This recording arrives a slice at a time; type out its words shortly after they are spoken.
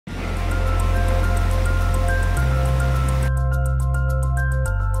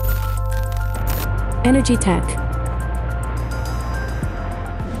Energy tech.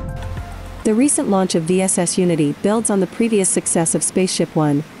 The recent launch of VSS Unity builds on the previous success of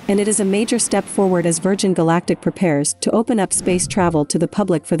SpaceShipOne, and it is a major step forward as Virgin Galactic prepares to open up space travel to the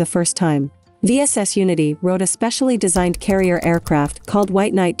public for the first time. VSS Unity rode a specially designed carrier aircraft called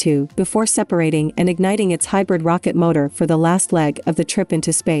WhiteKnightTwo before separating and igniting its hybrid rocket motor for the last leg of the trip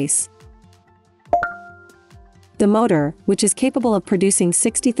into space. The motor, which is capable of producing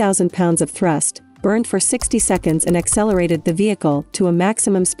 60,000 pounds of thrust, burned for 60 seconds and accelerated the vehicle to a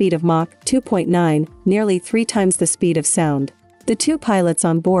maximum speed of Mach 2.9, nearly 3 times the speed of sound. The 2 pilots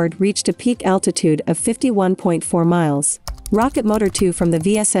on board reached a peak altitude of 51.4 miles. Rocket Motor 2 from the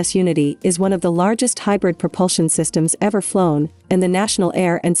VSS Unity is one of the largest hybrid propulsion systems ever flown, and the National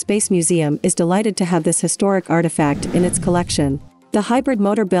Air and Space Museum is delighted to have this historic artifact in its collection. The hybrid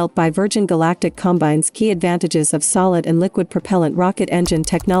motor built by Virgin Galactic combines key advantages of solid and liquid propellant rocket engine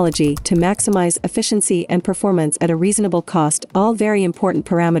technology to maximize efficiency and performance at a reasonable cost, all very important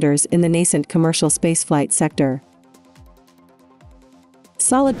parameters in the nascent commercial spaceflight sector.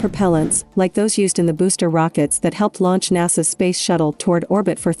 Solid propellants, like those used in the booster rockets that helped launch NASA's space shuttle toward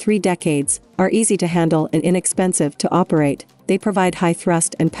orbit for 3 decades, are easy to handle and inexpensive to operate. They provide high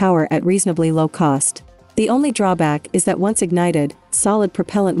thrust and power at reasonably low cost. The only drawback is that once ignited, solid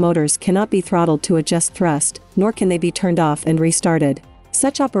propellant motors cannot be throttled to adjust thrust, nor can they be turned off and restarted.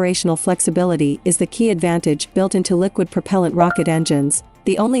 Such operational flexibility is the key advantage built into liquid propellant rocket engines,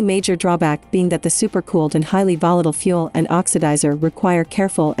 the only major drawback being that the supercooled and highly volatile fuel and oxidizer require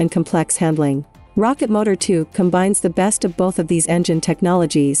careful and complex handling. Rocket Motor 2 combines the best of both of these engine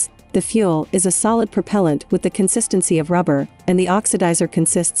technologies. The fuel is a solid propellant with the consistency of rubber, and the oxidizer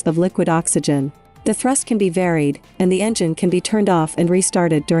consists of liquid oxygen. The thrust can be varied, and the engine can be turned off and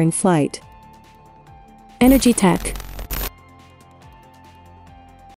restarted during flight. Energy tech.